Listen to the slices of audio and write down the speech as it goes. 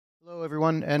Hello,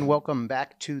 everyone, and welcome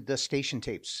back to the Station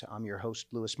Tapes. I'm your host,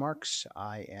 Louis Marks.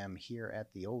 I am here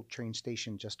at the old train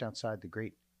station just outside the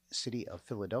great city of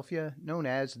Philadelphia, known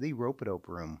as the Rope-A-Dope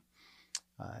Room.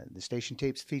 The Station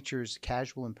Tapes features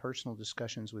casual and personal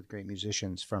discussions with great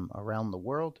musicians from around the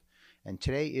world, and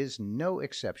today is no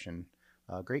exception.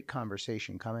 A great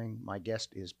conversation coming. My guest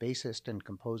is bassist and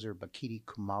composer Bakiti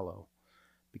Khumalo.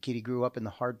 Bakiti grew up in the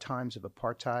hard times of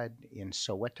apartheid in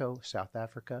Soweto, South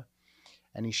Africa,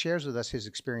 and he shares with us his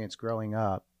experience growing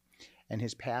up and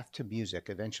his path to music,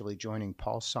 eventually joining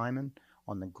Paul Simon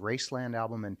on the Graceland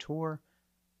album and tour,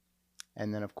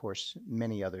 and then, of course,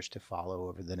 many others to follow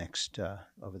over the next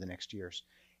years.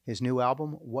 His new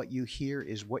album, What You Hear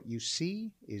Is What You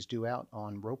See, is due out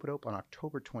on Rope-A-Dope on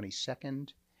October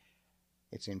 22nd.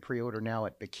 It's in pre-order now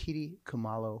at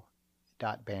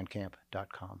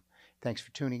bakitikhumalo.bandcamp.com. Thanks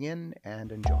for tuning in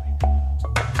and enjoy.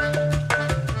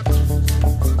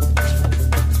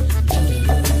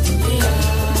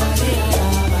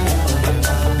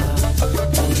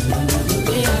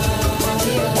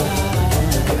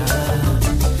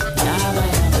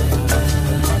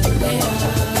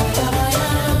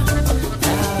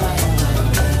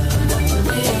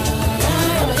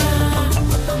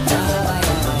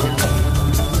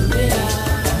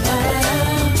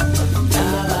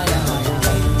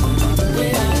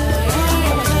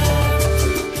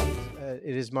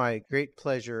 It is my great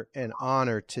pleasure and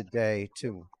honor today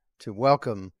to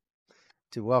welcome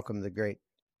the great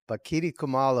Bakiti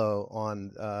Khumalo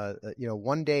on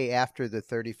one day after the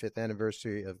 35th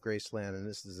anniversary of Graceland, and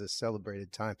this is a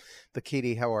celebrated time.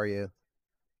 Bakiti, how are you?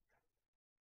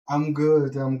 I'm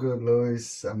good,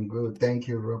 Louis. I'm good. Thank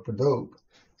you, Rope-A-Dope.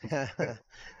 There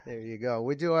you go.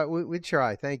 We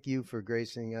try. Thank you for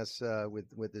gracing us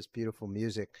with this beautiful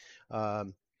music.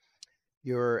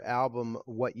 Your album,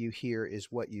 What You Hear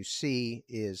Is What You See,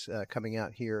 is coming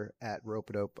out here at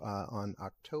Rope-A-Dope on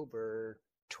October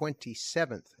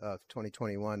 27th of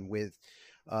 2021 with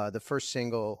the first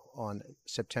single on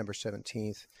September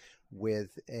 17th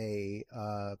with a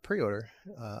pre-order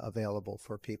available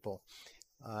for people.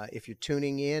 If you're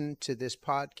tuning in to this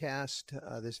podcast,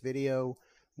 this video,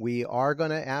 we are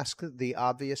going to ask the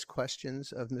obvious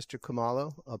questions of Mr.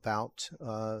 Khumalo about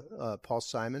Paul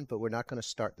Simon, but we're not going to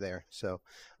start there. So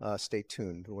stay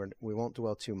tuned. We won't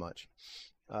dwell too much.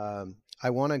 I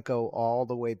want to go all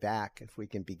the way back if we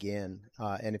can begin,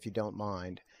 and if you don't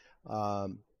mind.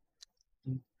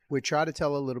 We try to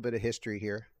tell a little bit of history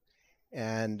here,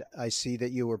 and I see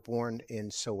that you were born in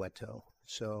Soweto.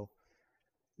 So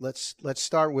let's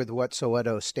start with what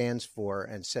Soweto stands for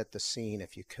and set the scene,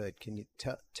 if you could. Can you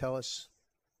tell us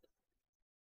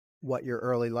what your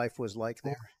early life was like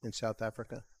there in South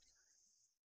Africa?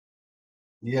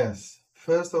 Yes.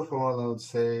 First of all, I would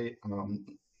say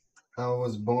I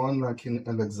was born like in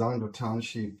Alexandra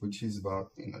Township, which is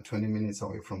about 20 minutes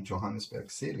away from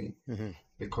Johannesburg City,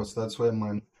 because that's where my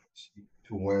mom used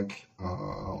to work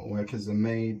as a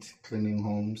maid, cleaning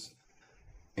homes.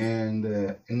 And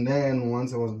then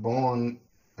once I was born,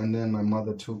 and then my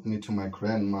mother took me to my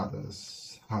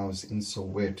grandmother's house in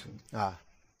Soweto.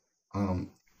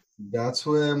 That's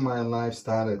where my life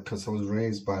started because I was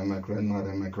raised by my grandmother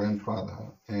and my grandfather.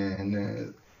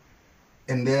 And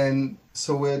then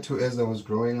Soweto, as I was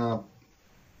growing up,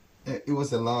 it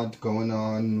was a lot going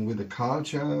on with the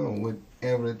culture, with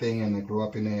everything. And I grew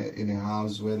up in a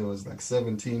house where there was like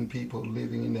 17 people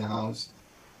living in the house.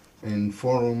 In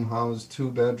 4-room house,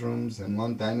 2 bedrooms and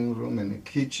 1 dining room and a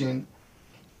kitchen.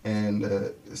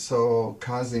 And so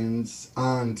cousins,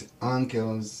 aunt,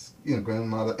 uncles,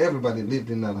 grandmother, everybody lived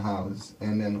in that house.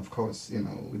 And then, of course,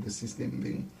 with the system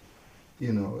being,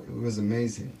 it was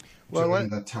amazing during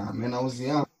that time. And I was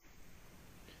young.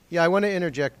 Yeah, I want to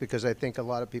interject because I think a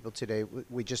lot of people today,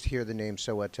 we just hear the name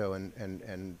Soweto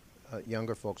and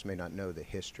younger folks may not know the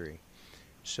history.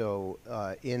 So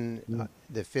in the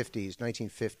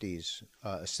 1950s,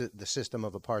 the system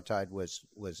of apartheid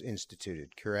was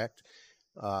instituted, correct?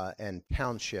 And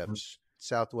townships,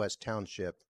 Southwest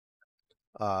Township,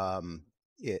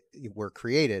 were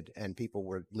created, and people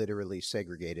were literally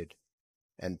segregated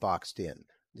and boxed in.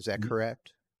 Is that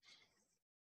correct?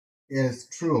 Yes,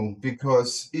 true.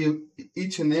 Because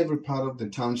each and every part of the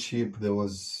township, there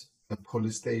was a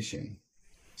police station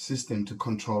system to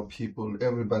control people.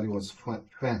 Everybody was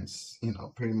fenced,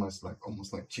 pretty much like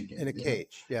almost like chicken. In a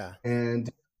cage, yeah.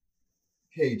 And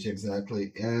cage,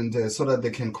 exactly. And so that they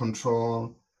can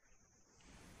control,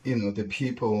 the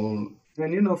people.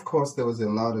 And, of course, there was a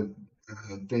lot of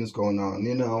things going on.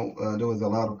 There was a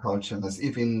lot of cultures,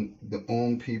 even the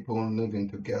own people living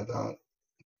together.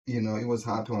 It was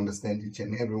hard to understand each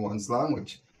and everyone's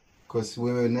language because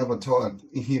we were never taught.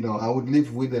 I would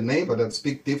live with a neighbor that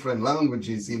speak different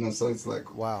languages. So it's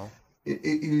like Wow.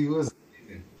 it was,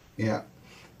 yeah,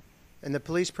 And the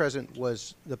police presence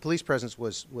was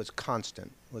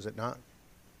constant, was it not?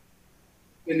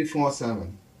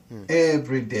 24/7, Hmm.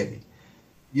 every day.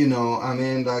 I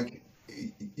mean, like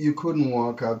you couldn't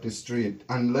walk out the street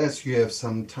unless you have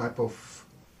some type of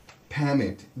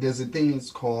permit. There's a thing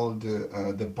it's called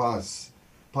the pass.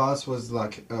 Pass was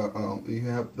like you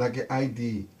have like an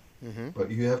ID, Mm-hmm. but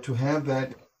you have to have that,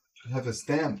 to have a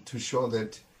stamp to show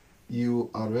that you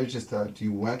are registered,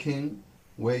 you working,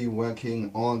 where you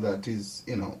working, all that is,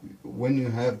 when you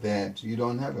have that, you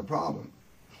don't have a problem.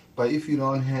 But if you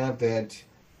don't have that,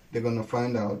 they're gonna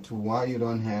find out why you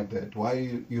don't have that, why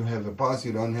you have a pass,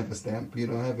 you don't have a stamp, you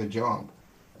don't have a job,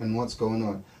 and what's going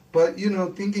on. But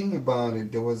thinking about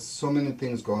it, there was so many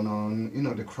things going on.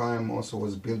 The crime also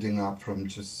was building up from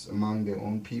just among their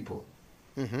own people.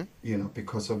 Mm-hmm.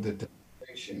 Because of the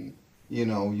temptation.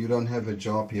 You don't have a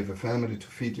job, you have a family to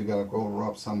feed, you gotta go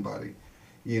rob somebody.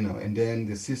 And then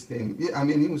the system. Yeah, I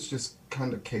mean, it was just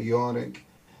kind of chaotic,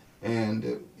 and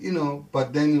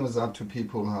but then it was up to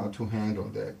people how to handle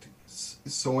that.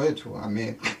 Soweto, I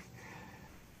mean,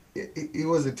 it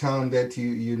was a town that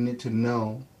you need to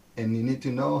know, and you need to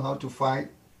know how to fight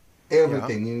Yeah.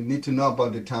 everything. You need to know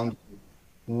about the town.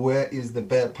 Where is the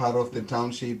bad part of the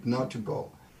township not to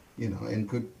go, and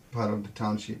good part of the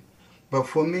township. But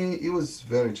for me, it was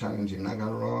very challenging. I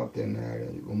got robbed and I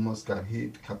almost got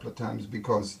hit a couple of times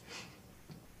because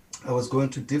I was going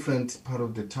to different part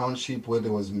of the township where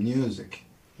there was music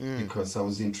Mm. because I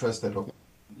was interested.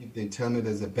 If they tell me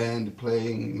there's a band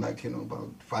playing like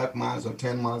about 5 miles or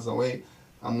 10 miles away,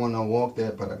 I'm gonna walk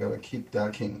there, but I gotta keep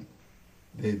ducking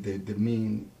the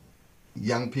mean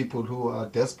young people who are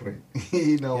desperate,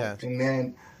 Yes. and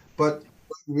then, but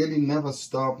really never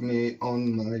stopped me on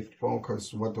my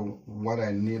focus, what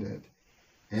I needed.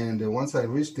 And once I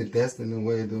reached the destiny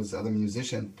where those other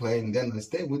musicians playing, then I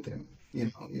stay with them,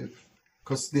 if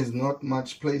because there's not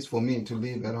much place for me to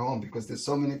live at home because there's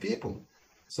so many people.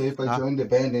 So if I Ah. join the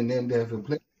band and then they have a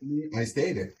place for me, I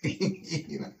stay there.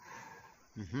 you know.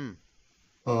 Mm-hmm.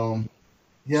 Um,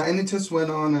 Yeah, and it just went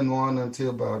on until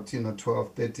about,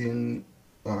 12, 13,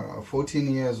 14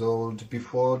 years old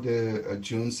before the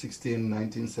June 16,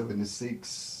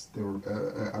 1976, the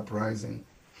uprising.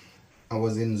 I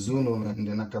was in Zululand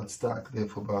and I got stuck there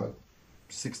for about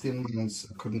 16 months.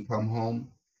 I couldn't come home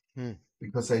Hmm.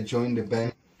 because I joined the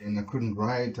band and I couldn't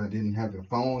write. I didn't have a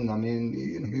phone. I mean,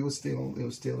 it was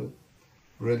still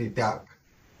really dark.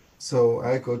 So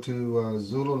I go to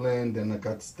Zululand and I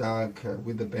got stuck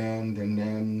with the band, and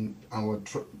then our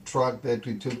truck that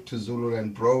we took to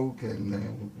Zululand broke,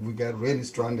 and we got really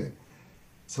stranded.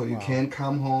 So you Wow. can't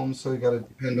come home, so you got to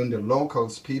depend on the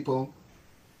locals, people,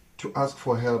 to ask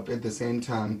for help at the same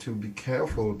time to be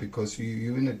careful because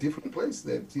you're in a different place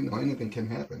that anything can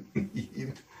happen.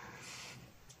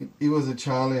 It was a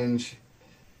challenge.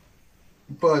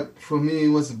 But for me, it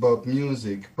was about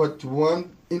music. But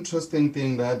one interesting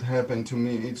thing that happened to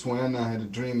me, it's when I had a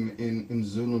dream in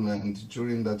Zululand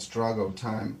during that struggle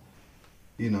time,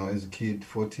 as a kid,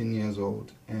 14 years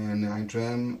old. And I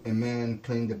dreamt a man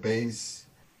playing the bass.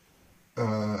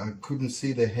 I couldn't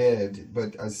see the head,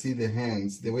 but I see the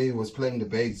hands, the way he was playing the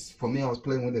bass. For me, I was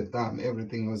playing with the thumb.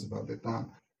 Everything was about the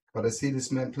thumb. But I see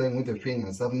this man playing with the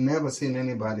fingers. I've never seen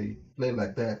anybody play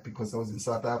like that because I was in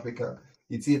South Africa.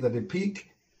 It's either the pick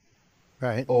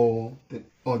Right.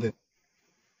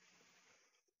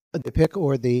 The pick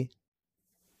or the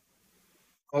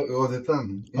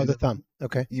thumb. or the thumb.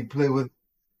 Okay. You play with,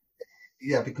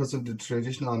 yeah, because of the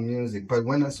traditional music. But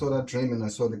when I saw that dream and I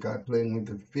saw the guy playing with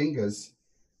the fingers,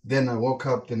 then I woke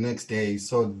up the next day.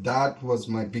 So that was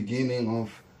my beginning of,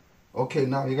 okay,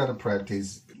 now you gotta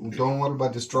practice. Don't worry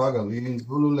about the struggle. You're in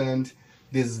Zululand.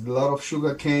 There's a lot of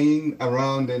sugar cane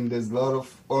around and there's a lot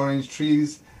of orange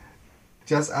trees.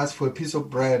 Just ask for a piece of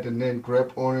bread and then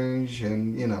grab orange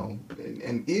and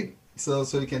and eat so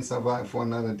you can survive for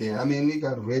another day. I mean, it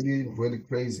got really really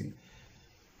crazy,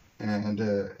 and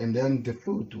then the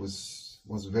food was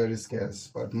very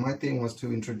scarce. But my thing was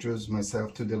to introduce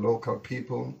myself to the local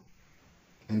people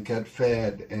and get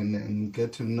fed and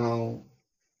get to know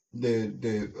the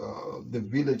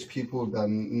village people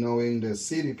than knowing the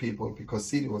city people because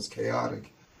city was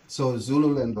chaotic. So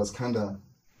Zululand was kind of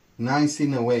nice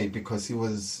in a way because it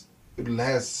was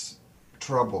less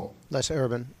trouble. Less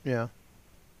urban. Yeah.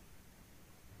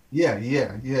 Yeah,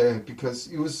 yeah, yeah, because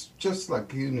it was just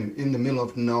like in the middle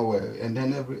of nowhere, and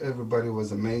then everybody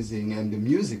was amazing, and the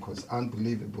music was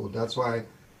unbelievable. That's why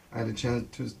I had a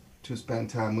chance to spend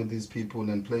time with these people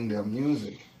and playing their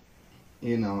music.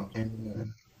 you know,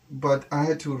 but I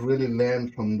had to really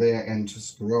learn from there and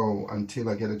just grow until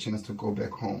I get a chance to go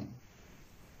back home.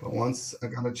 But once I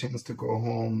got a chance to go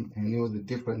home, and it was a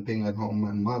different thing at home.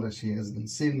 My mother, she hasn't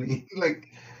seen me like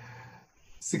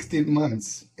 16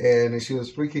 months, and she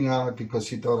was freaking out because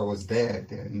she thought I was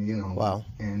dead, and Wow.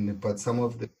 but some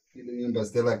of the family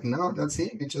members, they're like, no, that's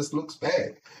him. It just looks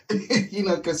bad,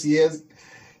 because he has,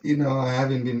 I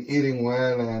haven't been eating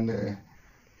well,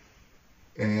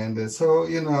 and so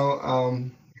I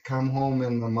come home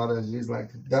and my mother, she's like,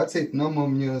 that's it, no more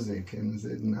music, and I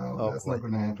said, no, Oh that's not boy.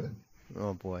 gonna happen.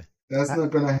 Oh boy. That's Ha-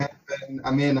 not gonna happen.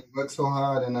 I mean, I worked so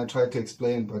hard and I tried to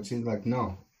explain, but she's like,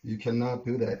 no, you cannot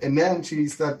do that. And then she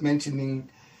started mentioning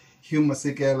Hugh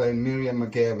Masekela and Miriam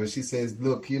Makeba. She says,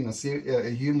 look, Hugh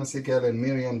Masekela and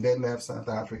Miriam, they left South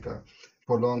Africa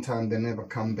for a long time. They never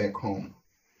come back home.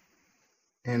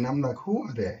 And I'm like, who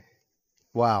are they?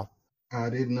 Wow. I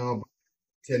didn't know.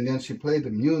 And then she played the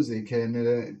music, and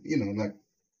like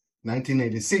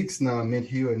 1986. Now I met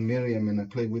Hugh and Miriam, and I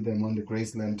played with them on the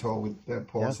Graceland tour with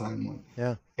Paul Yeah. Simon.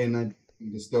 Yeah. And I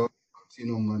the story,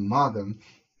 my mother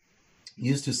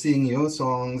used to sing your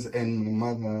songs, and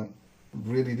my mother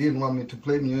really didn't want me to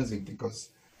play music because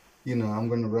I'm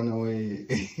gonna run away,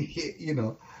 you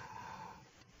know.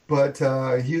 But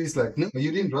he was like, no,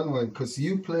 you didn't run away because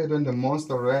you played on the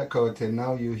Monster record, and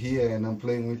now you're here, and I'm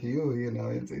playing with you.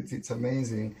 It's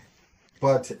amazing.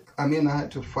 But I mean, I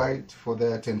had to fight for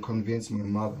that and convince my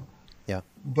mother. Yeah.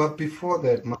 But before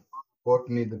that, my mom bought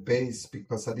me the bass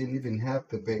because I didn't even have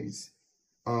the bass.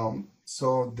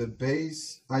 So the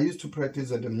bass, I used to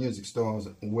practice at the music stores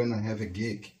when I have a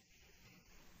gig,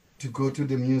 to go to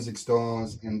the music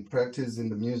stores and practice in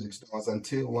the music stores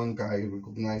until one guy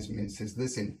recognized me and says,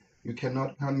 listen, you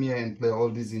cannot come here and play all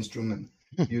these instruments.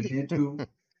 You need to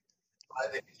buy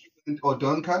the instrument, or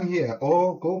don't come here,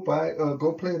 or go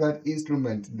play that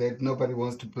instrument that nobody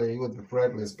wants to play with the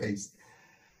fretless bass.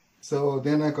 So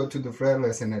then I got to the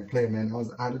fretless and I play, man. I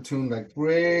was out of tune like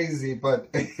crazy, but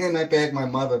and I begged my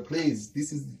mother, please,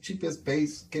 this is the cheapest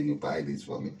bass. Can you buy this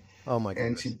for me? Oh my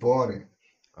And she goodness. bought it.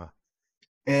 Ah,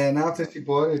 And after she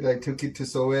bought it, I took it to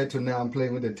Soweto. Now I'm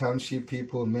playing with the township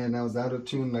people. Man, I was out of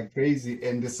tune like crazy,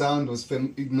 and the sound was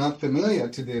not familiar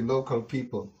to the local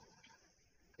people.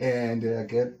 And I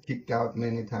get kicked out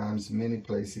many times, many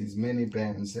places, many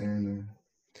bands, how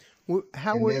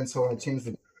and were? then so I changed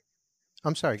the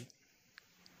I'm sorry.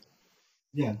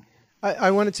 yeah.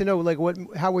 I wanted to know, like, what?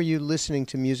 How were you listening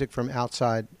to music from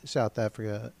outside South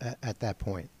Africa at that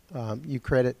point? You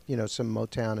credit, some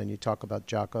Motown, and you talk about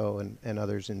Jocko and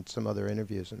others in some other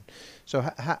interviews. And so,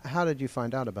 how did you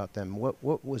find out about them?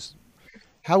 What was?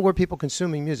 How were people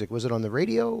consuming music? Was it on the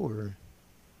radio or?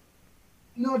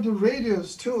 No, the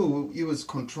radios too, it was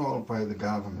controlled by the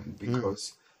government Mm,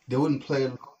 because they wouldn't play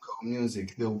local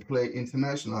music. They would play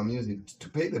international music to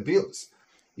pay the bills,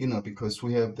 because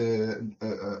we have the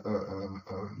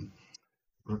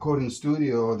recording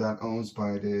studio that owns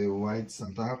by the white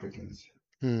South Africans,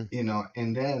 mm,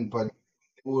 and then, but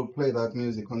we will play that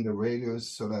music on the radios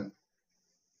so that,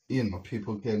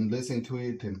 people can listen to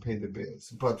it and pay the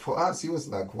bills. But for us, it was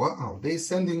like, wow, they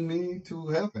sending me to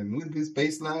heaven with this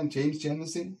bass line, James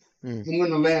Jemison. mm. I'm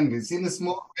gonna land this in a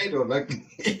small radio, like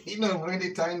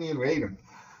really tiny radio.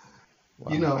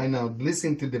 Wow. And I would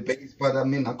listen to the bass, but I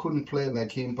mean, I couldn't play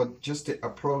like him. But just the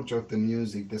approach of the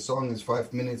music. The song is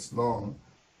 5 minutes long.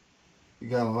 You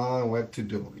got a lot of work to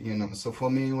do. So for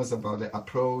me, it was about the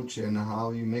approach and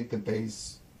how you make the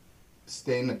bass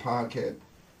stay in the pocket.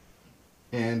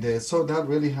 And so that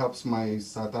really helps my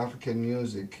South African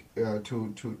music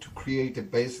to create a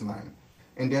bass line.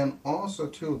 And then also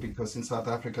too, because in South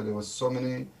Africa there was so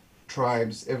many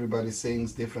tribes, everybody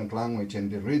sings different language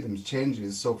and the rhythms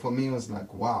changes. So for me it was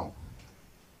like, wow,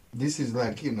 this is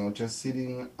like, just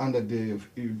sitting under the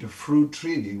fruit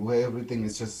tree where everything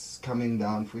is just coming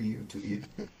down for you to eat.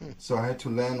 So I had to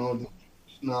learn all the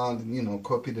traditional,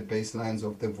 copy the bass lines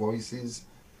of the voices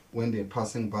when they're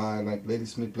passing by, like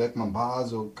Ladysmith Black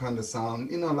Mambazo kind of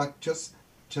sound, like just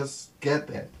get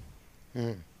that,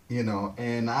 Mm.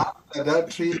 And after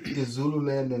that trip to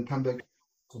Zululand and come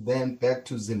back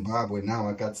to Zimbabwe. Now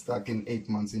I got stuck in 8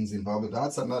 months in Zimbabwe.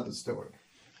 That's another story.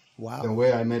 The Wow.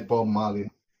 way I met Bob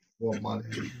Marley. Bob Marley.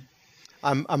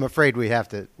 I'm afraid we have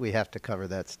to cover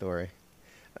that story.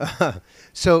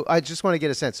 So I just want to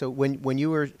get a sense. So when you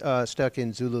were stuck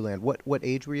in Zululand, what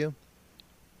age were you?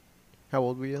 How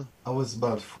old were you? I was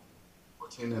about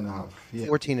 14 and a half. Yeah,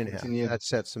 14 and a half. 14 years. That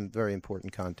sets some very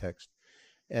important context.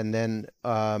 And then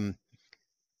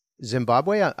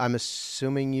Zimbabwe, I'm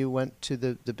assuming you went to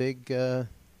the big,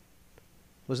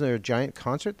 wasn't there a giant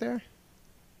concert there?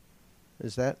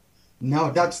 Is that?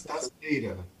 No, that's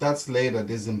later. That's later.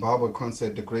 The Zimbabwe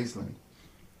concert, the Graceland.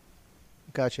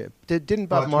 Gotcha. Didn't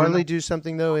Bob But when I Marley do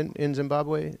something though in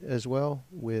Zimbabwe as well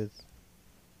with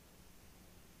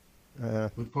uh,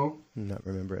 with Pope, not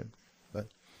remember it, but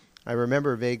I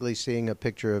remember vaguely seeing a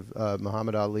picture of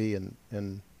Muhammad Ali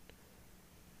and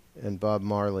Bob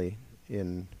Marley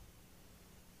in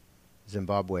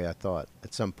Zimbabwe. I thought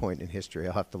at some point in history.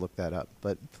 I'll have to look that up.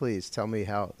 But please tell me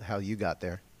how you got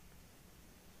there.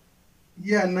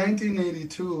 yeah,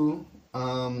 1982,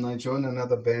 I joined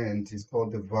another band. It's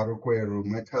called the Varukweru.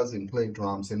 My cousin played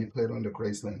drums and he played on the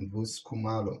Graceland, Vus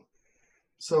Kumalo.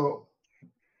 So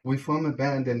we form a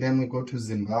band and then we go to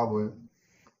Zimbabwe.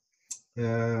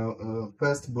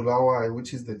 First Bulawayo,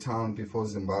 which is the town before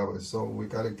Zimbabwe. So we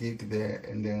got a gig there,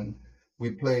 and then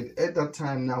we played. At that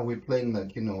time, now we're playing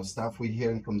like stuff we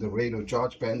hearing from the radio.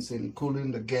 George Benson, Kool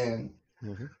and the Gang,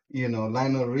 Hmm.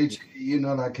 Lionel Richie,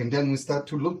 like, and then we start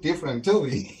to look different too.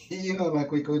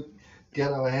 Like we could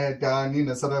get our head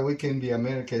down, so that we can be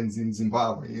Americans in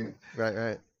Zimbabwe. Right,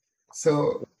 right.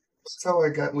 So that's how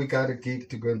we got a gig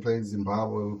to go and play in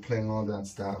Zimbabwe. We were playing all that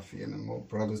stuff,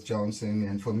 Brothers Johnson,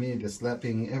 and for me the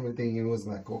slapping, everything. It was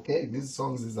like, okay, this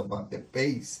songs is about the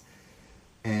bass.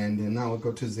 And then now we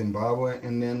go to Zimbabwe,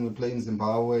 and then we play in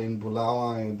Zimbabwe in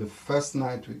Bulawayo. And the first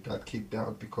night we got kicked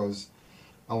out because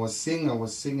I was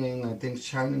singing, I think,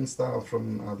 Shining Star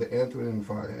from the Earth, Wind and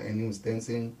Fire, and he was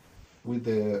dancing with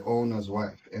the owner's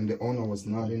wife, and the owner was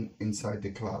not inside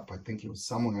the club. I think he was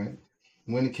somewhere.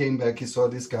 When he came back, he saw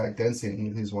this guy dancing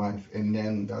with his wife, and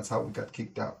then that's how we got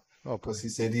kicked out. Oh Because boy. he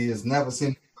said he has never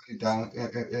seen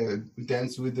anybody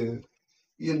dance with a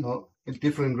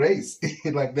different race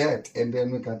like that, and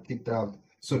then we got kicked out.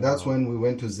 So that's Wow. when we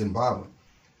went to Zimbabwe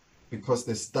because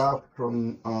the staff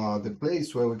from the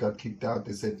place where we got kicked out,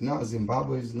 they said, no,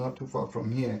 Zimbabwe is not too far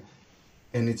from here.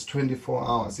 And it's 24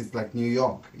 hours. It's like New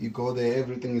York. You go there,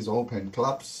 everything is open.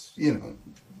 Clubs,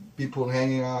 people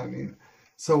hanging out.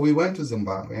 So we went to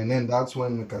Zimbabwe, and then that's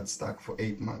when we got stuck for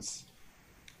 8 months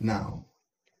now.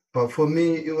 But for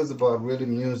me, it was about really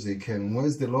music and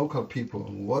where's the local people,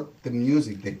 what the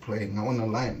music they playing. I want to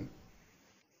learn,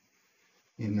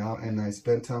 and I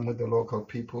spent time with the local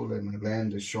people and I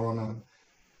learned the Shona,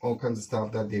 all kinds of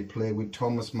stuff that they play with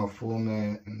Thomas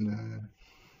Mafune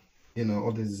and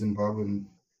all the Zimbabwean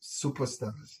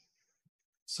superstars.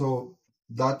 So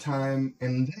that time,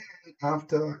 and then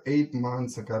after 8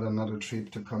 months, I got another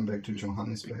trip to come back to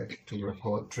Johannesburg to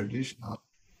record traditional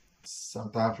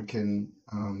South African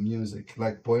music,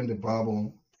 like Boy in the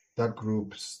Bubble, that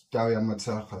group, Daria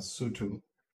Matsacha, Sutu.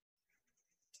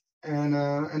 And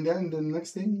then the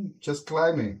next thing, just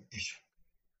climbing,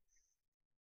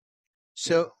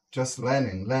 So just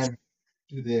learning.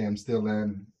 Today, I'm still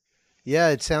learning. yeah,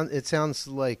 it sounds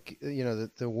like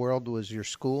the world was your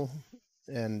school,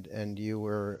 and you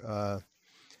were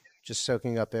just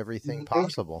soaking up everything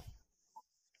possible.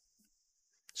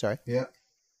 Sorry. Yeah,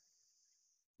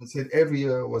 I said every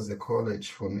year was a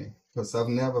college for me because I've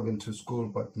never been to school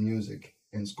but music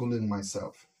and schooling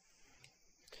myself.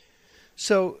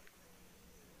 So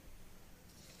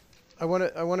I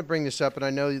want to bring this up, and I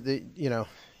know that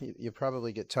you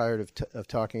probably get tired of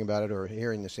talking about it or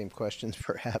hearing the same questions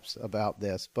perhaps about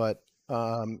this, but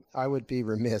I would be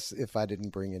remiss if I didn't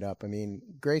bring it up. I mean,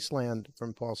 Graceland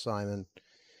from Paul Simon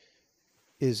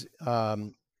is,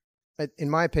 in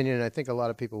my opinion, and I think a lot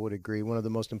of people would agree, one of the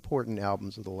most important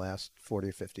albums of the last 40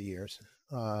 or 50 years.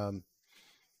 Um,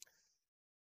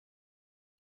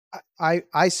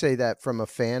 I say that from a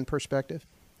fan perspective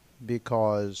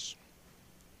because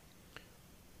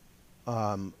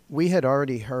we had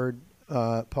already heard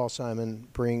Paul Simon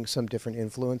bring some different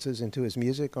influences into his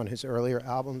music on his earlier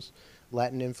albums,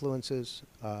 Latin influences,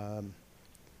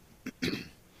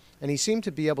 and he seemed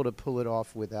to be able to pull it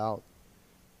off without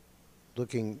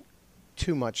looking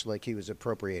too much like he was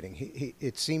appropriating.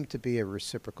 It seemed to be a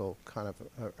reciprocal kind of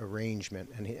arrangement,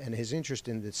 and his interest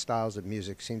in the styles of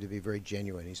music seemed to be very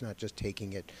genuine. He's not just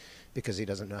taking it because he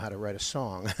doesn't know how to write a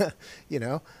song, you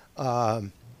know.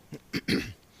 Um,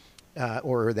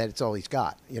 or that it's all he's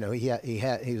got. He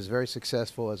was very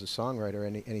successful as a songwriter,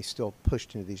 and he still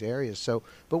pushed into these areas. So,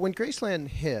 but when Graceland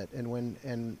hit,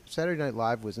 and Saturday Night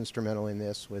Live was instrumental in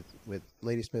this with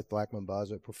Ladysmith Black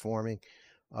Mambazo performing.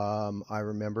 I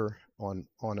remember on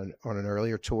an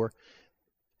earlier tour.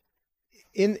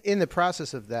 In the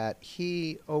process of that,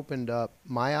 he opened up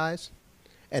my eyes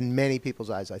and many people's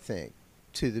eyes, I think,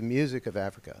 to the music of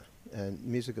Africa and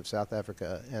music of South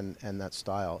Africa and that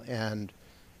style and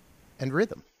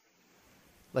rhythm,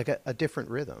 like a different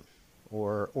rhythm,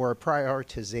 or a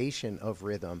prioritization of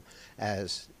rhythm,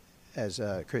 as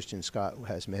Christian Scott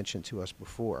has mentioned to us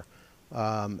before.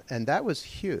 And that was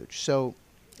huge. So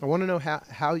I want to know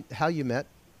how you met,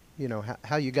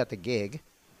 how you got the gig,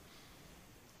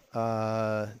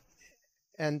 uh,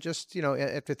 and just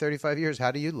after 35 years,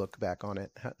 how do you look back on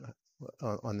it,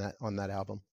 on that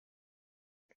album?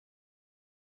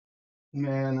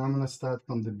 Man, I'm gonna start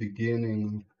from the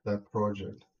beginning of that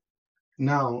project.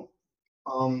 Now,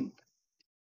 um,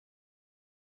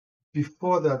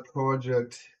 before that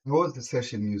project, I was a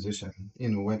session musician,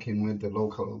 working with the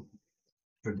local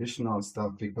traditional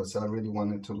stuff because I really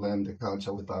wanted to learn the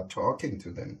culture without talking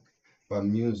to them, but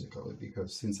musically,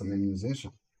 because since I'm a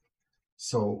musician.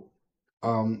 So,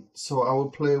 so I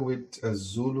would play with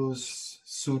Zulus,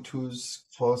 Sutus,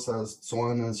 Xhosas,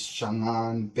 Tswanas,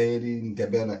 Shangaan, Bedi,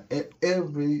 Ndebele,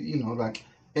 every, like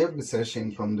every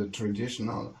session from the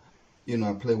traditional,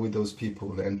 I play with those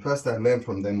people. And first I learned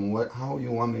from them how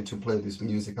you want me to play this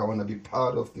music. I want to be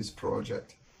part of this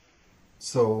project.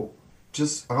 So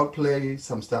just I'll play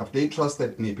some stuff. They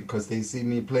trusted me because they see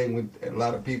me playing with a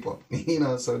lot of people,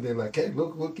 so they're like, hey,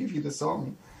 look, we'll give you the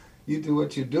song. You do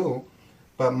what you do.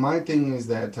 But my thing is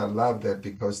that I love that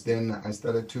because then I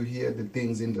started to hear the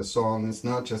things in the song. It's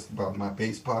not just about my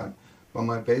bass part, but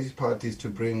my bass part is to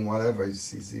bring whatever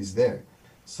is there.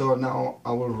 So now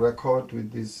I will record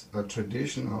with this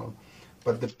traditional.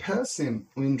 But the person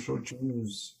who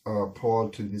introduced Paul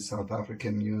to the South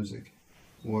African music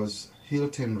was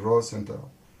Hilton Rosenthal.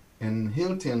 And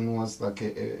Hilton was like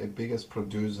a biggest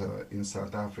producer in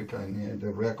South Africa, and he had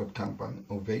a record company,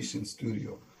 Ovation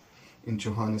Studio, in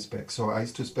Johannesburg. So I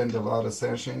used to spend a lot of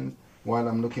sessions while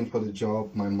I'm looking for the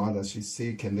job. My mother, she's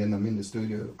sick, and then I'm in the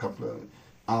studio a couple of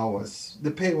hours.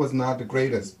 The pay was not the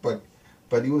greatest, but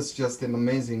it was just an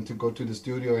amazing to go to the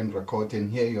studio and record and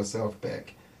hear yourself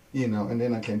back, and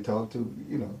then I can talk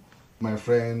to, my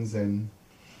friends and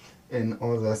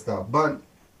all that stuff. But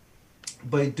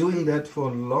by doing that for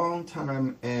a long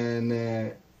time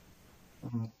and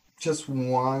just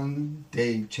one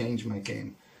day changed my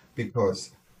game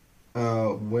because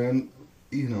when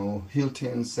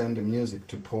Hilton sent the music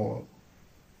to Paul,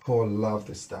 Paul loved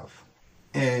the stuff,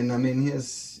 and I mean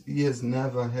he has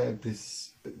never had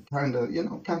this kind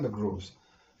of grooves,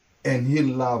 and he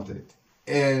loved it,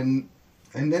 and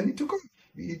then he took off.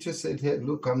 He just said, "Hey,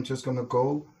 look, I'm just gonna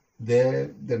go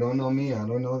there. They don't know me. I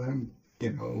don't know them.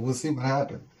 We'll see what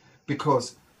happens."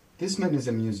 Because this man is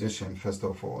a musician, first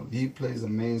of all. He plays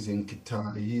amazing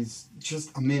guitar. He's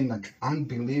just, I mean, like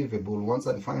unbelievable. Once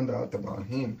I find out about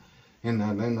him, and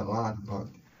I learned a lot about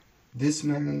this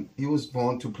man. He was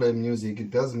born to play music.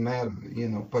 It doesn't matter,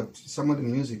 but some of the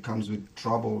music comes with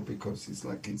trouble because it's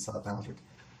like in South Africa.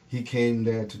 He came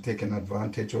there to take an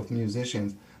advantage of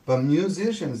musicians, but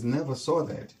musicians never saw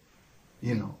that.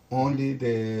 Only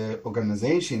the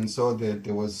organization saw that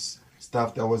there was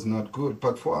stuff that was not good.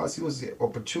 But for us, it was the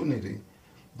opportunity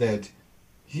that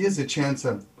here's a chance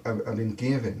I've been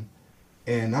given.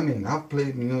 And I mean, I've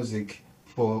played music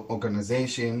for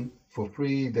organization for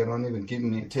free. They don't even give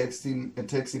me a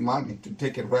taxi money to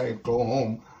take a ride, go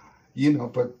home,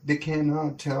 but they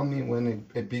cannot tell me when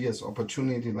a biggest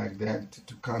opportunity like that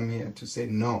to come here to say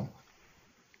no.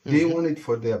 They Mm-hmm. want it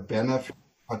for their benefit.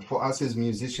 But for us as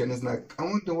musicians, it's like, I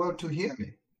want the world to hear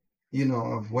me.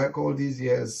 I've worked all these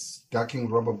years ducking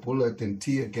rubber bullet and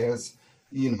tear gas,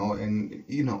 and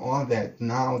all that.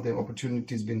 Now the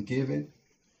opportunity's been given,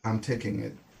 I'm taking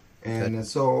it. Good.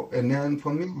 And then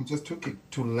for me, we just took it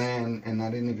to learn, and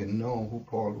I didn't even know who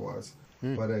Paul was.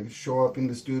 Mm. But I show up in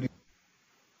the studio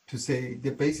to say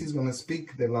the bass is gonna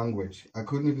speak the language. I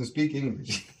couldn't even speak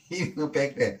English,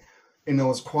 back then. And I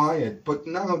was quiet. But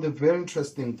now the very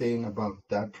interesting thing about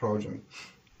that project,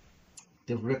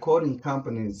 the recording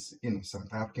companies,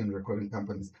 South African recording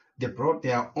companies, they brought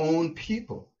their own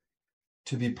people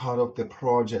to be part of the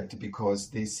project because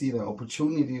they see the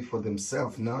opportunity for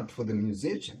themselves, not for the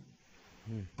musician.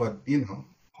 Mm. But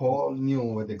Paul knew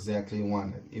what exactly he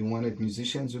wanted. He wanted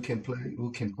musicians who can play,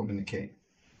 who can communicate.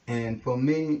 And for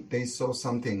me, they saw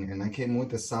something, and I came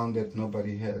with a sound that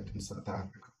nobody had in South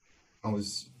Africa.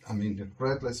 I mean, the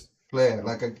fretless player.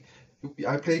 Like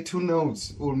I play two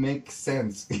notes will make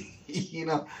sense, you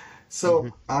know. Mm-hmm.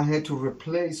 So I had to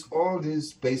replace all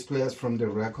these bass players from the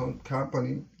record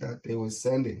company that they were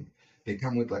sending. They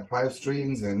come with like five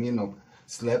strings and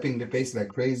slapping the bass like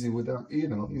crazy without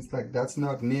it's like that's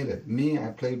not needed. Me, I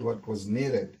played what was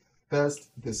needed.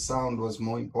 First, the sound was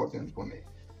more important for me.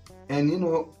 And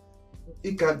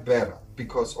it got better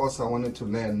because also I wanted to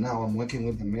learn. Now I'm working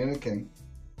with American.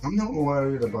 I'm not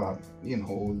worried about,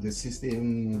 the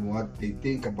system, what they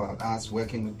think about us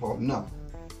working with Paul. No,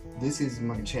 this is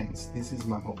my chance. This is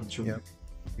my Yeah. opportunity,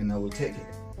 and I will take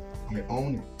it. I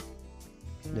own it.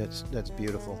 That's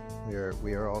beautiful.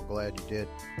 We are all glad you did.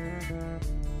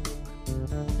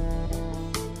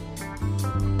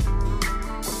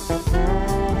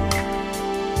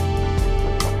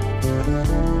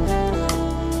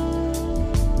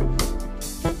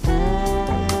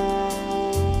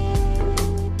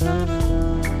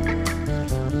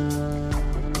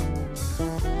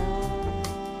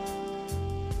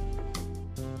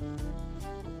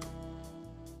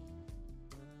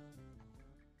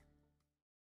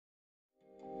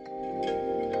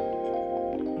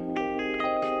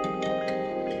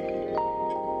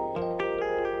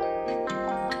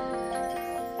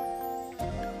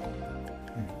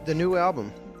 The new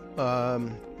album.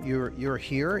 You're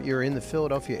here. You're in the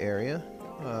Philadelphia area,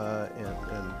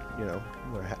 and you know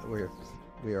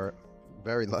we are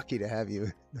very lucky to have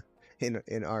you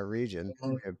in our region.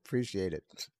 Mhm. I appreciate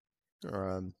it.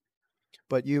 Um,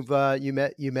 but you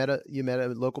met a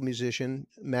local musician,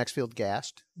 Maxfield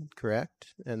Gast,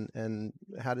 correct? And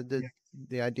how did Yeah.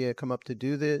 the idea come up to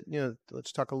do the?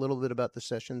 Let's talk a little bit about the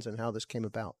sessions and how this came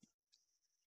about.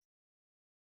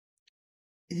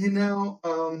 You know,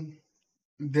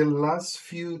 the last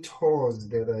few tours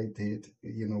that I did,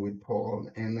 with Paul,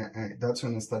 and that's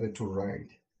when I started to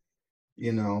write,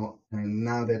 and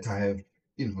now that I have,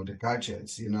 the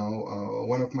gadgets,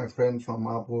 one of my friends from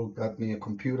Apple got me a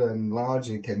computer and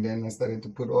Logic, and then I started to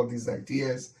put all these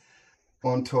ideas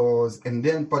on tours. And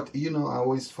then, but, I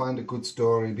always find a good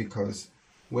story because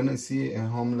when I see a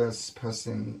homeless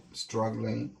person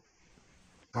struggling,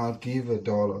 I'll give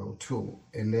 $1 or two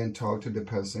and then talk to the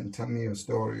person. Tell me your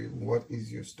story. What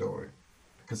is your story?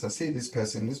 Because I see this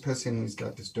person who's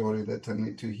got the story that I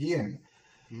need to hear.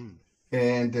 Mm.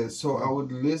 And so I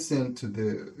would listen to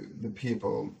the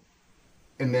people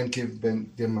and then give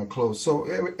them my clothes. So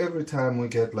every time we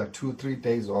get like 2 3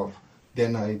 days off,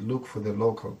 then I look for the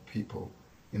local people.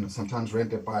 Sometimes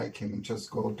rent a bike and just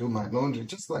go do my laundry,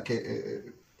 just like a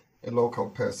local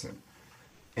person,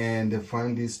 and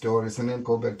find these stories, and then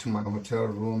go back to my hotel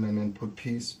room and then put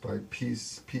piece by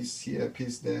piece, piece here,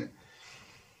 piece there.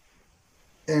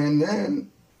 And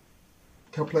then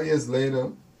a couple of years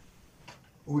later,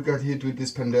 we got hit with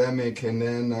this pandemic, and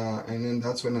then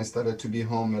that's when I started to be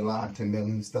home a lot, and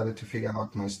then started to figure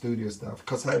out my studio stuff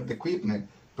because I have the equipment,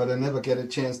 but I never get a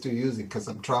chance to use it because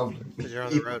I'm traveling. Because you're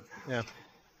on the road. Yeah.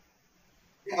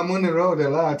 I'm on the road a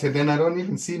lot, and then I don't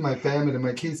even see my family.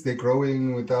 My kids, they're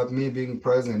growing without me being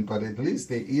present, but at least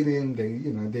they're eating,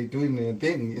 they're doing their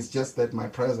thing. It's just that my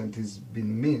presence is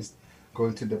being missed,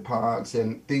 going to the parks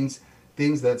and things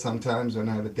that sometimes when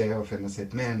I have a day off and I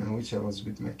said, man, I wish I was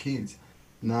with my kids.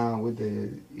 Now with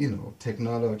the,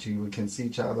 technology, we can see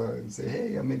each other and say,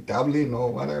 hey, I'm in Dublin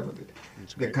or whatever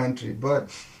That's the great. country.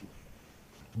 But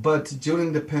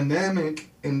during the pandemic,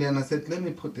 and then I said, let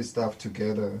me put this stuff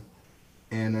together,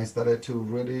 and I started to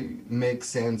really make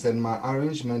sense, and my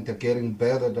arrangement are getting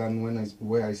better than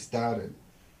where I started.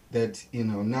 That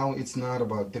now it's not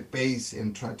about the bass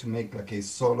and try to make like a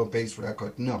solo bass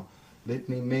record. No, let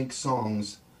me make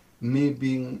songs, me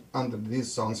being under these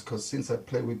songs, because since I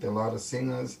play with a lot of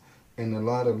singers and a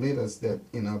lot of leaders that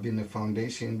have been a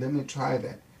foundation, let me try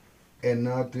that and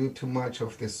not do too much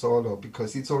of the solo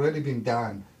because it's already been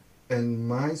done. And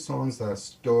my songs are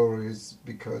stories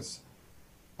because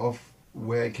of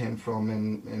where I came from,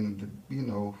 and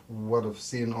what I've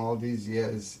seen all these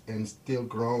years and still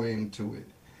growing to it,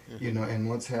 Hmm. and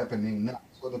what's happening now.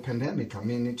 So the pandemic, I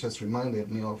mean, it just reminded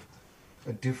me of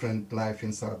a different life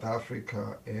in South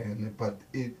Africa, and but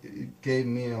it gave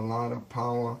me a lot of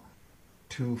power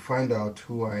to find out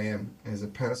who I am as a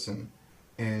person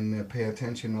and pay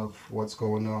attention of what's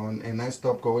going on. And I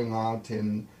stopped going out,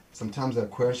 and sometimes I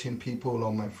question people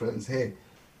or my friends, hey,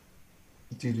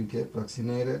 did you get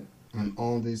vaccinated? And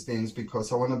all these things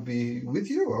because I want to be with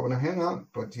you. I want to hang out,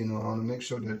 but I want to make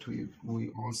sure that we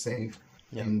all safe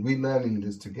Yeah. and we learning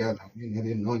this together. I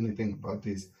didn't know anything about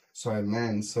this, so I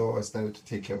learned. So I started to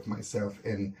take care of myself.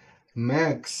 And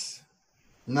Max,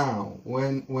 now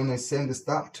when I send the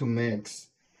stuff to Max,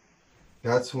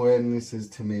 that's when he says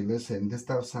to me, "Listen, this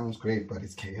stuff sounds great, but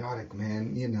it's chaotic,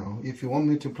 man. If you want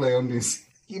me to play on this,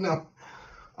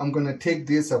 I'm gonna take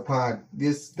this apart,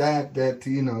 this, that,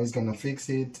 is gonna fix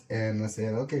it." And I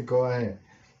said, okay, go ahead.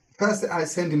 First, I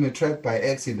sent him a track by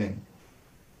accident,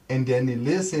 and then he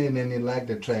listened and he liked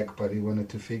the track, but he wanted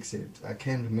to fix it. I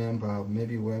can't remember,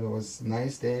 maybe when it was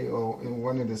Nice Day or in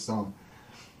one of the songs.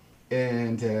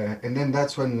 And then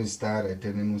that's when we started,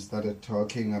 and then we started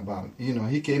talking about,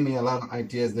 he gave me a lot of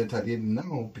ideas that I didn't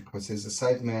know because as a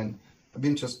sideman, I've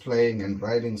been just playing and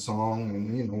writing song,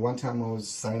 and one time I was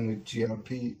signed with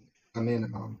GRP. I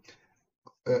mean,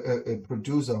 a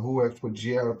producer who worked for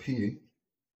GRP,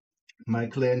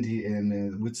 Mike Landy,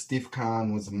 and with Steve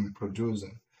Kahn was my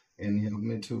producer, and he helped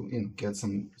me to get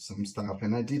some stuff.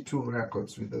 And I did two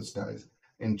records with those guys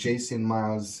and Jason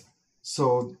Miles.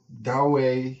 So that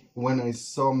way, when I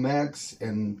saw Max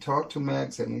and talked to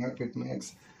Max and worked with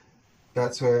Max,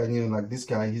 that's where I knew like this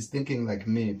guy, he's thinking like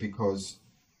me because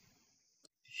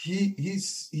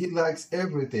he likes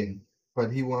everything,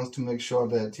 but he wants to make sure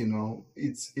that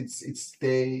it's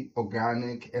stay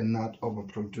organic and not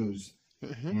overproduce.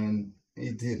 Hmm. And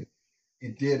he did it. He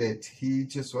did it. He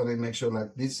just wanted to make sure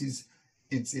like this is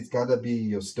it's gotta be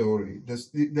your story.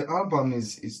 The album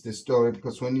is the story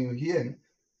because when you hear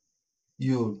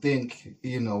you think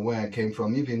where I came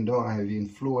from, even though I have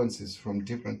influences from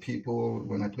different people.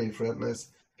 When I play fretless,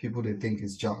 people they think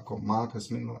it's Jack or Marcus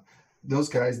Miller. Those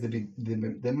guys,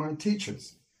 they're my teachers.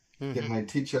 They're Hmm. my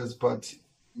teachers, but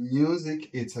music,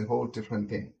 it's a whole different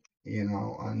thing.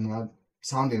 I'm not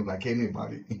sounding like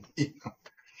anybody.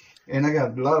 And I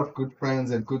got a lot of good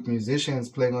friends and good musicians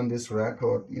playing on this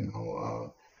record,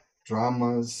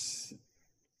 drummers,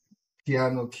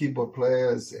 piano, keyboard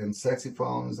players, and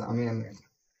saxophones. I mean,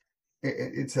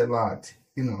 it's a lot.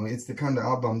 It's the kind of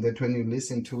album that when you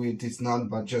listen to it, it's not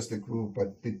about just the groove,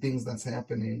 but the things that's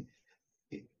happening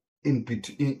in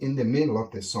the middle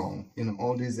of the song.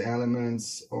 All these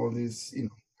elements, all these,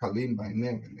 kalimba and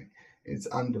everything. It's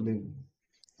unbelievable.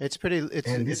 It's pretty.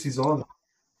 And this is all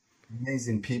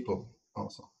amazing people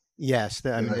also Yes. I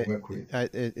that mean, I work with.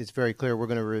 it's very clear. We're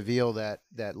going to reveal that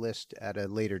list at a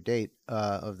later date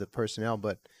of the personnel,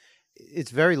 but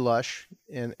it's very lush,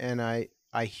 and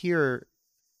I hear,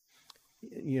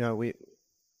 we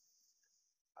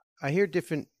I hear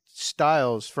different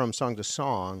styles from song to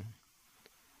song.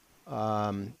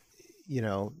 Um, you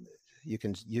know, you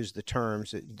can use the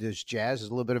terms. There's jazz, there's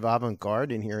a little bit of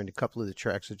avant-garde in here, and a couple of the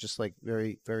tracks are just like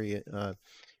very, very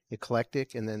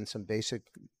eclectic, and then some basic,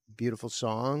 beautiful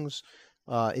songs.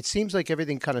 It seems like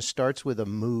everything kind of starts with a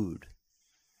mood,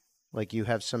 like you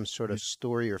have some sort of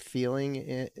story or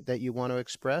feeling that you want to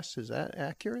express. Is that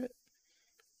accurate?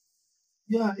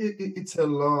 Yeah, it's a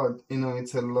lot.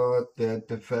 It's a lot that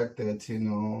the fact that,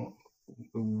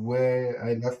 where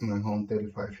I left my home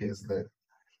 35 years later.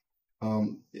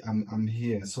 I'm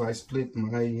here. So I split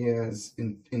my years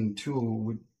in two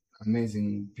with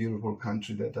amazing, beautiful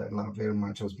country that I love very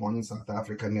much. I was born in South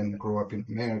Africa and then grew up in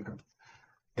America.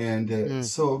 And Mm.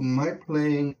 so my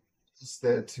playing is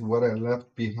that what I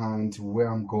left behind, where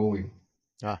I'm going,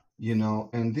 Ah.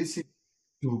 and this is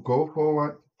to go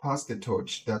forward, pass the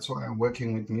torch. That's why I'm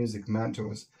working with music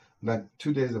mentors. Like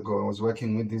 2 days ago, I was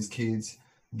working with these kids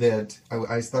that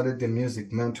I started the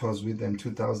music mentors with them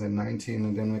 2019,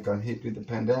 and then we got hit with the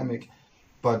pandemic.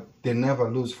 But they never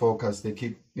lose focus. They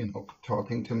keep,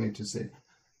 talking to me to say,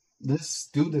 let's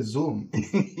do the Zoom.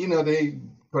 They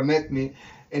connect me.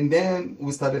 And then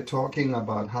we started talking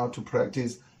about how to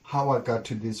practice, how I got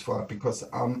to this far, because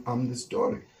I'm the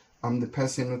story. I'm the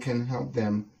person who can help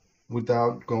them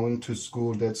without going to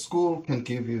school. That school can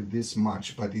give you this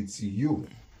much, but it's you.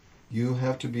 You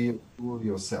have to be a fool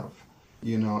yourself,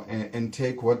 and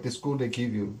take what the school they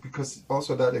give you. Because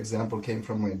also that example came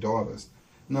from my daughters.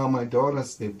 Now my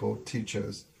daughters, they're both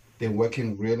teachers. They're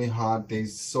working really hard. They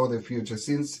saw the future.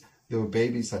 Since they were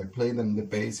babies, I played them the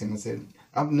bass and I said,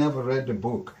 I've never read the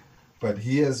book, but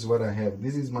here's what I have.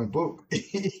 This is my book.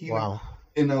 Wow.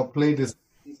 And I'll play this.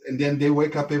 And then they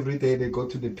wake up every day, they go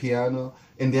to the piano,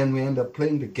 and then we end up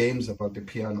playing the games about the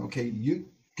piano. Okay, you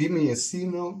give me a C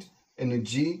note and a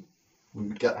G, we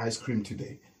got ice cream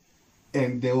today.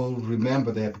 And they will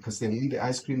remember that because they want the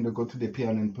ice cream, they go to the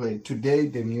piano and play. Today,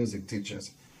 the music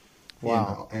teachers,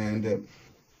 Wow. and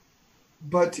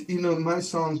but my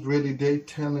songs really they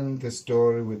telling the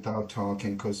story without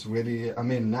talking because really I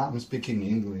mean now I'm speaking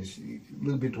English a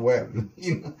little bit well,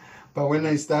 but when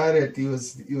I started it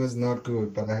was not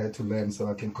good, but I had to learn so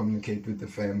I can communicate with the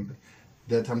family.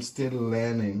 That I'm still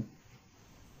learning,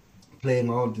 playing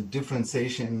all the different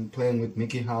session, playing with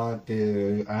Mickey Hart,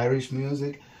 the Irish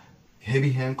music,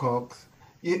 Heavy Hancock.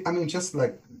 Yeah, I mean just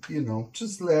like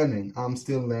just learning. I'm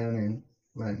still learning.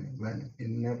 It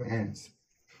never ends.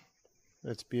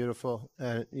 That's beautiful.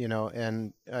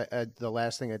 And the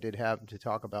last thing I did have to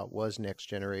talk about was Next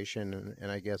Generation. And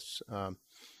I guess,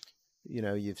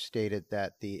 you've stated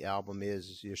that the album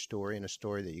is your story and a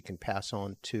story that you can pass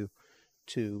on to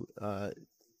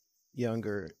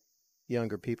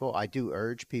younger people. I do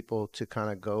urge people to kind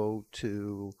of go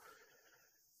to,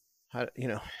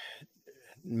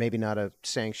 maybe not a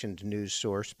sanctioned news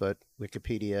source, but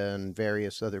Wikipedia and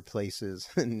various other places,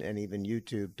 and even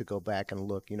YouTube to go back and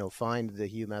look. Find the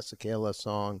Hugh Masekela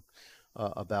song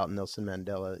about Nelson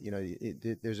Mandela.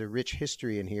 There's a rich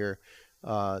history in here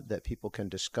that people can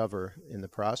discover in the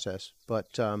process.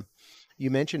 But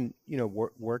you mentioned,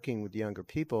 working with younger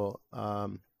people.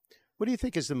 What do you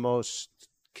think is the most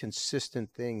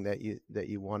consistent thing that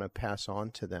you want to pass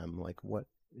on to them? Like, what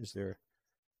is there?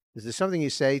 Is there something you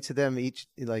say to them each,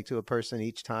 like to a person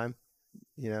each time?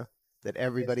 You know, that Yes.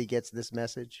 everybody gets this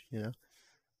message.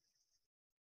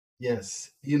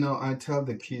 Yes. I tell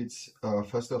the kids,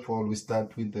 first of all, we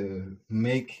start with the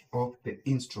make of the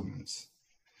instruments.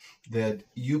 That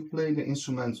you play the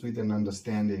instruments with an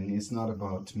understanding. It's not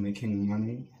about making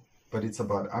money, but it's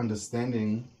about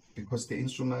understanding because the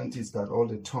instrument is got all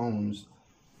the tones.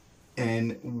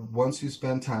 And once you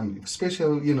spend time,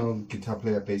 especially, guitar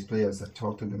player, bass players, I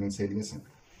talk to them and say, listen,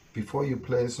 before you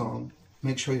play a song,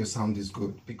 make sure your sound is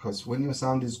good because when your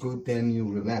sound is good, then you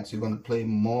relax. You're going to play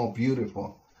more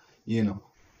beautiful. You know,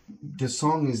 the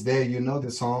song is there, you know the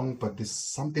song, but there's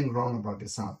something wrong about the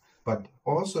sound. But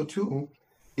also, too,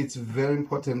 it's very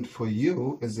important for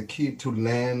you as a kid to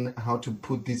learn how to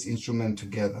put this instrument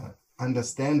together,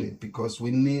 understand it, because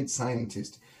we need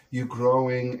scientists. You're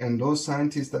growing, and those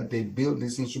scientists that they build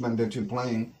this instrument that you're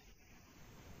playing,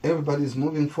 everybody's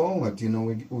moving forward.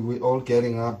 We're all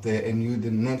getting up there, and you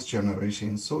the next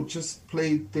generation. So just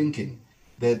play thinking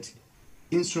that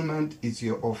instrument is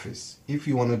your office if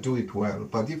you want to do it well.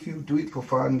 But if you do it for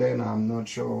fun, then I'm not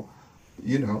sure,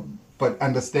 you know, but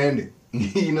understand it.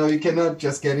 You cannot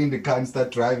just get in the car and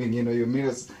start driving, your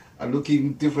mirrors are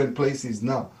looking different places.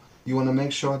 No, you want to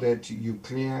make sure that you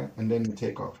clear and then you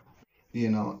take off,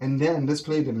 and then let's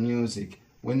play the music.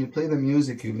 When you play the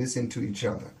music, you listen to each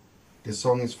other. The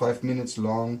song is 5 minutes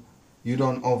long. You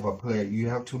don't overplay. You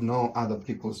have to know other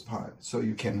people's part so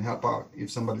you can help out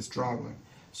if somebody's struggling.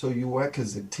 So you work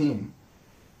as a team.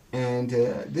 And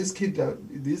these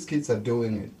kids are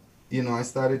doing it. I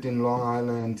started in Long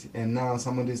Island, and now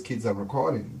some of these kids are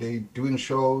recording. They doing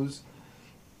shows,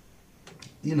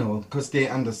 because they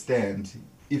understand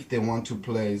if they want to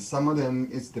play. Some of them,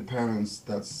 it's the parents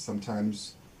that's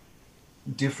sometimes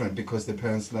different because the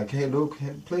parents like, hey, look,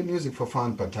 hey, play music for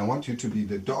fun, but I want you to be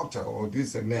the doctor or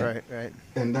this and that, Right, right.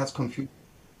 and that's confusing.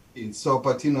 So,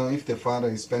 but if the father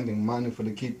is spending money for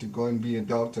the kid to go and be a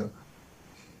doctor,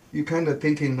 you kind of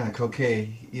thinking like,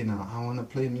 okay, I want to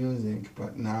play music,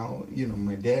 but now,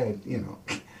 my dad,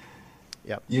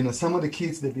 Yep. some of the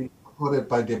kids they've been supported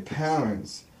by their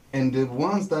parents, and the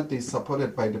ones that they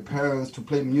supported by the parents to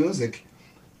play music,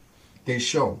 they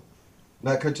show.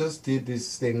 Like I just did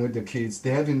this thing with the kids. They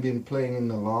haven't been playing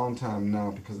in a long time now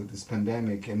because of this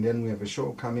pandemic. And then we have a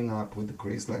show coming up with the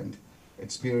Graceland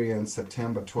Experience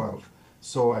September 12th.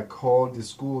 So I called the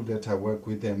school that I work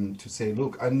with them to say,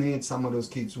 look, I need some of those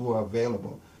kids who are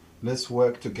available. Let's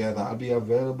work together. I'll be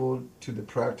available to the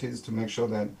practice to make sure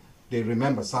that they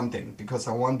remember something because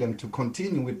I want them to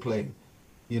continue with playing.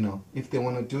 If they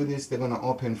want to do this, they're going to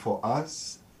open for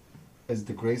us as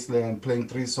the Graceland, playing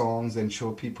 3 songs and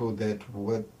show people that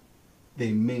what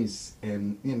they miss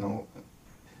and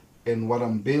what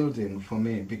I'm building for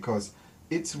me because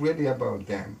it's really about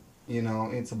them.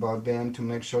 It's about them to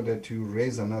make sure that you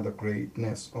raise another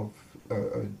greatness of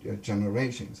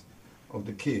generations of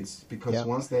the kids because Yeah.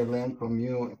 once they learn from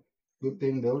you, good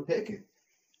thing they'll take it.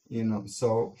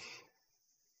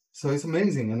 So it's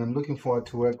amazing, and I'm looking forward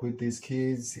to work with these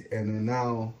kids. And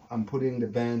now I'm putting the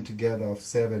band together of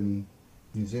 7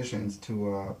 musicians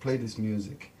to play this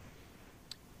music.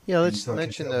 Yeah, And let's so I can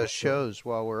mention tell those my story. shows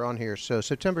while we're on here. So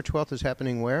September 12th is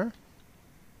happening where?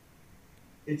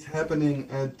 It's happening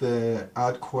at the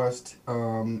Art Quest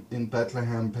in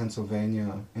Bethlehem,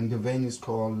 Pennsylvania, and the venue is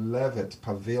called Levitt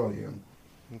Pavilion.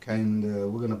 Okay. And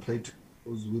we're gonna play 2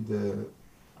 shows with the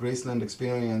Graceland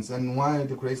Experience. And why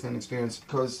the Graceland Experience?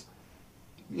 Because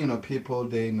people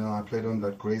they know I played on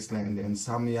that Graceland, and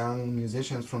some young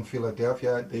musicians from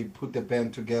Philadelphia they put the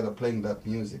band together playing that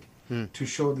music Hmm. to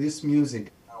show this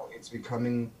music. Now it's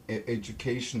becoming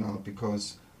educational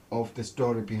because of the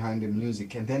story behind the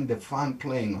music, and then the fun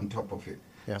playing on top of it.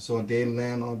 Yeah. So they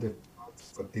learn all the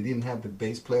parts, but they didn't have the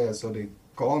bass player, so they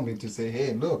called me to say,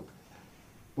 "Hey, look,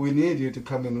 we need you to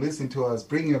come and listen to us.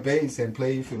 Bring your bass and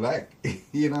play if you like."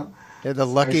 you know. They're the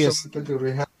So I showed luckiest, up at the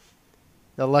rehab.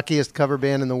 the luckiest cover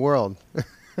band in the world.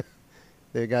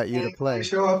 They got you to And I play.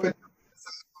 show up at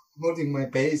holding my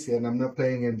bass and I'm not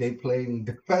playing and they playing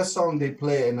the first song they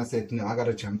play and I said, no, I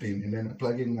gotta jump in. And then I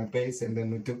plug in my bass and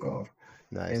then we took off.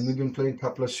 And we've Nice. been playing a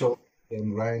couple of shows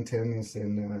and Ryan Tennis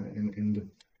and in the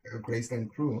Graceland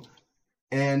crew.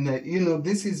 And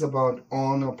this is about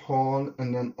honor Paul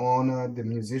and then honor the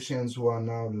musicians who are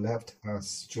now left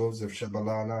us, Joseph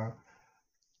Shabalala,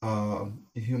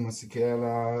 Hugh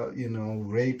Masekela,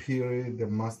 Ray Peary, the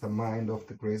mastermind of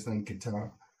the Graceland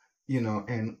guitar.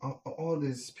 and all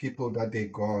these people that they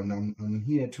gone, I'm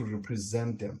here to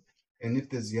represent them. And if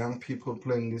there's young people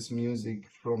playing this music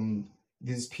from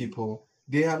these people,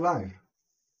 they are alive.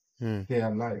 Hmm. They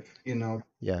are alive,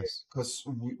 Yes. because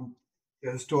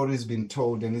the story's been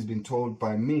told and it's been told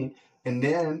by me. And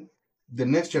then the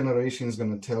next generation is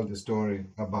going to tell the story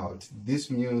about this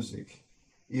music,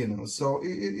 So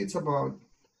it's about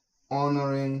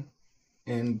honoring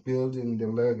and building the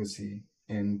legacy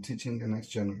and teaching the next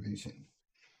generation.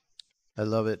 I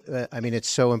love it. I mean, it's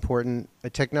so important.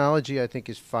 Technology, I think,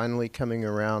 is finally coming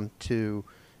around to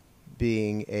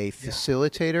being a Yeah.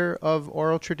 facilitator of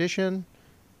oral tradition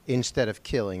instead of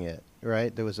killing it,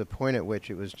 right? There was a point at which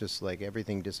it was just like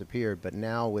everything disappeared. But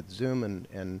now with Zoom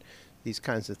and these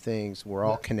kinds of things, we're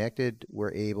all Yeah. connected.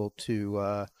 We're able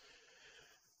to,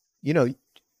 you know,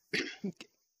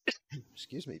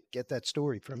 excuse me, get that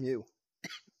story from you.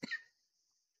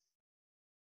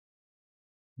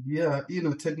 Yeah,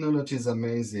 technology is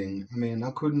amazing. I mean,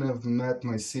 I couldn't have met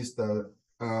my sister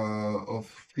of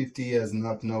 50 years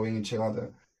not knowing each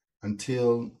other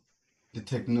until the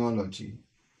technology.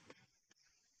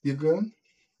 You good?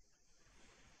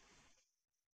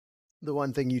 The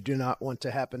one thing you do not want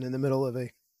to happen in the middle of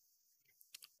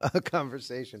a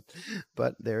conversation,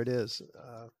 but there it is.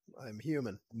 I'm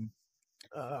human.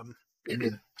 Um, Yeah.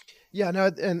 yeah,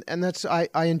 no, and that's I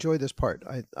enjoy this part.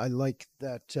 I like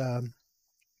that.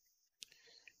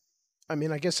 I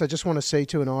mean, I guess I just want to say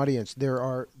to an audience, there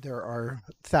are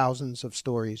thousands of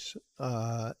stories,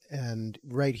 and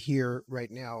right here,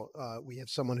 right now, we have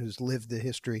someone who's lived the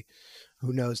history,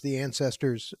 who knows the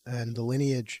ancestors and the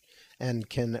lineage, and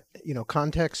can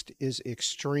context is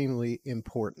extremely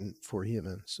important for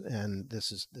humans, and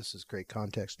this is great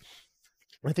context.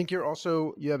 I think you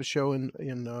have a show in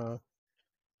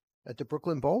at the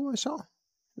Brooklyn Bowl. I saw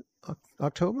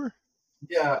October.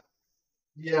 Yeah,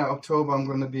 yeah, October I'm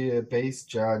gonna be a bass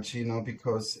judge,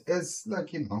 because it's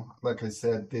like, like I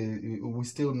said, we're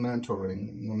still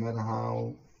mentoring, no matter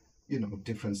how,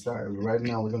 different style. Right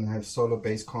now we're gonna have solo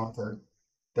bass concert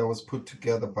that was put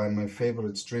together by my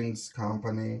favorite strings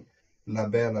company, La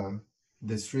Bella,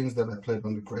 the strings that I played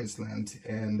on the Graceland,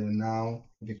 and then now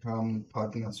become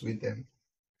partners with them,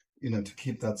 to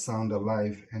keep that sound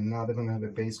alive. And now they're gonna have a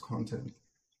bass concert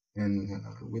and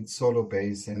with solo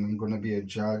bass, and I'm gonna be a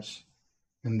judge.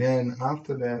 And then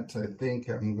after that, I think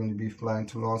I'm going to be flying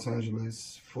to Los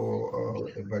Angeles for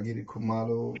a Bagiri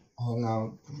Kumalo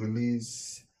hangout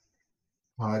release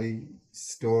party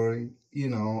story,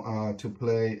 to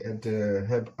play at the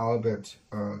Heb Albert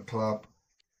Club.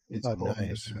 It's Oh, called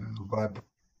nice,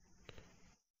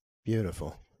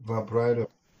 beautiful. Vibrato.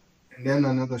 And then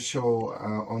another show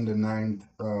on the 9th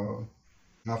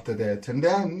after that. And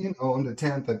then, on the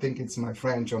 10th, I think it's my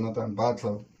friend Jonathan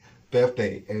Butler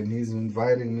birthday, and he's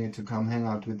inviting me to come hang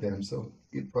out with them. So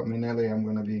if I'm in LA, I'm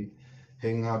gonna be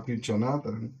hanging out with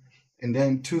Jonathan. And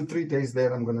then 2, 3 days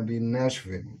later, I'm gonna be in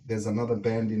Nashville. There's another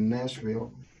band in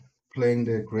Nashville playing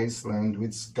the Graceland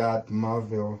with Scott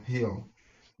Marvell Hill.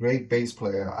 Great bass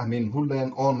player. I mean, who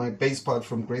learned all my bass part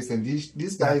from Graceland?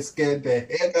 This Yeah. guy scared the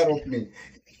heck out of me.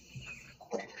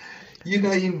 He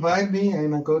invite me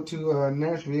and I go to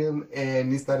Nashville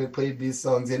and he started playing these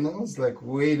songs and I was like,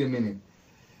 wait a minute,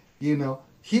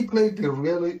 he played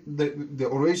the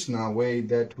original way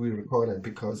that we recorded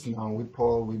because now with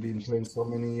Paul we've been playing so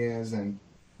many years and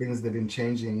things they've been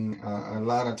changing a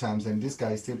lot of times and this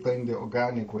guy is still playing the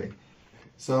organic way.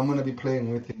 So I'm gonna be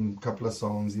playing with him a couple of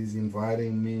songs. He's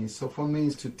inviting me. So for me,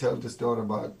 it's to tell the story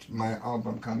about my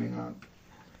album coming out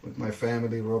with my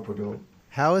family, Ropodo.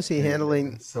 How is he And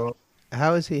handling? so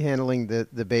How is he handling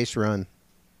the bass run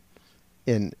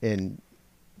in?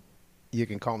 You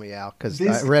can call me Al because I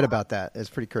this read about that. It's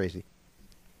pretty crazy.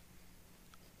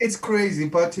 It's crazy,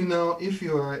 but if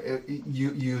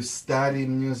you study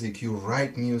music, you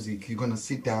write music, you're gonna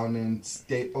sit down and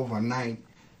stay overnight.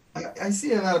 I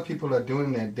see a lot of people are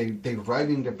doing that. They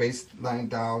writing the bass line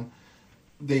down.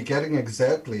 They getting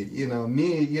exactly.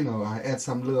 Me. I add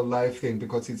some little live thing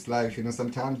because it's live.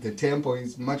 Sometimes the tempo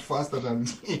is much faster than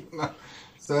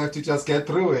so I have to just get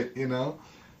through it.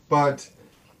 But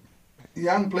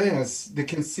young players they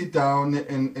can sit down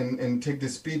and take the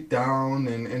speed down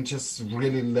and just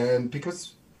really learn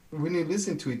because when you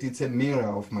listen to it it's a mirror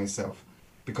of myself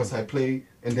because I play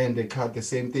and then they cut the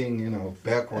same thing And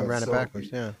backwards ran it so backwards.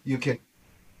 Yeah. you can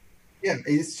yeah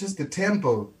it's just the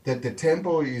tempo that the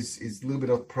tempo is a little bit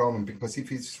of problem because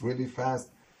if it's really fast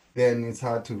then it's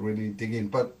hard to really dig in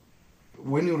but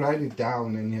when you write it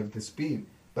down and you have the speed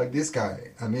like this guy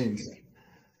I mean He's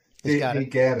they got they it.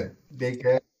 get it they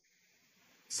get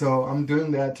So I'm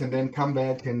doing that and then come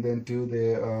back and then do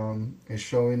the a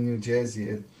show in New Jersey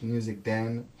at Music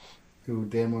Den to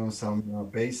demo some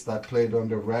bass that played on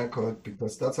the record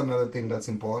because that's another thing that's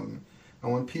important. I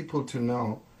want people to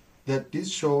know that these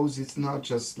shows, it's not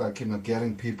just like,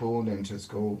 getting people and just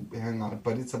go hang out,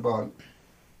 but it's about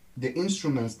the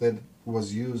instruments that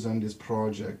was used on this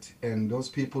project and those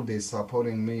people they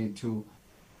supporting me to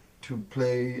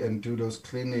play and do those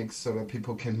clinics so that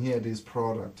people can hear this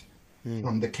product Mm.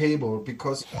 from the cable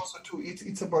because also too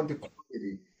it's about the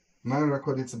quality. My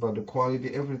record it's about the quality.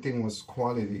 Everything was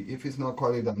quality. If it's not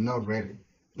quality, I'm not ready.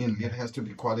 It has to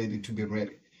be quality to be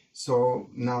ready. So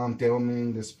now I'm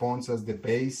demoing the sponsors, the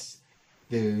bass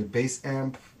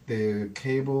amp, the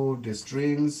cable, the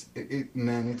strings.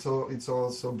 Man, it's all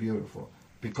so beautiful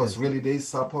because Yes. really they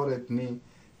supported me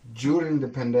during the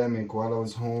pandemic while I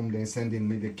was home. They sending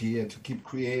me the gear to keep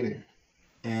creating,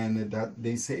 and that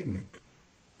they saved me.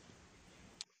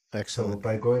 So Excellent.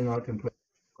 by going out and playing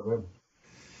forever.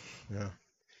 Yeah.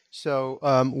 So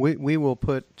we will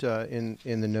put in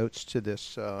the notes to this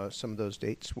some of those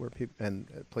dates where people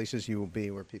and places you will be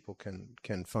where people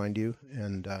can find you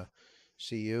and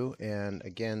see you. And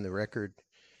again, the record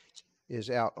is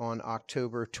out on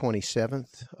October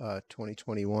 27th,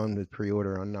 2021, with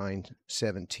pre-order on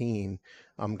 9/17.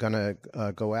 I'm gonna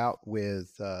go out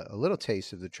with a little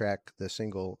taste of the track, the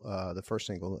first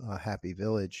single, "Happy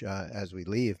Village," as we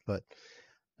leave, but.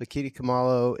 Lakiti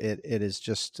Kamalo, it is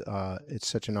just it's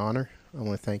such an honor. I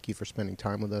want to thank you for spending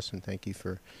time with us and thank you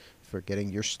for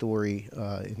getting your story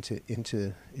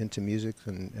into music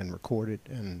and recorded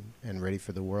and ready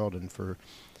for the world and for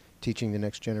teaching the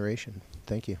next generation.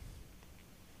 Thank you.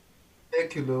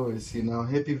 Thank you, Louis.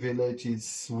 Happy Village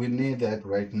we need that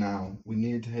right now. We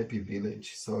need Happy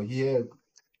Village. So here's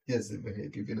the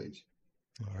Happy Village.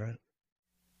 All right.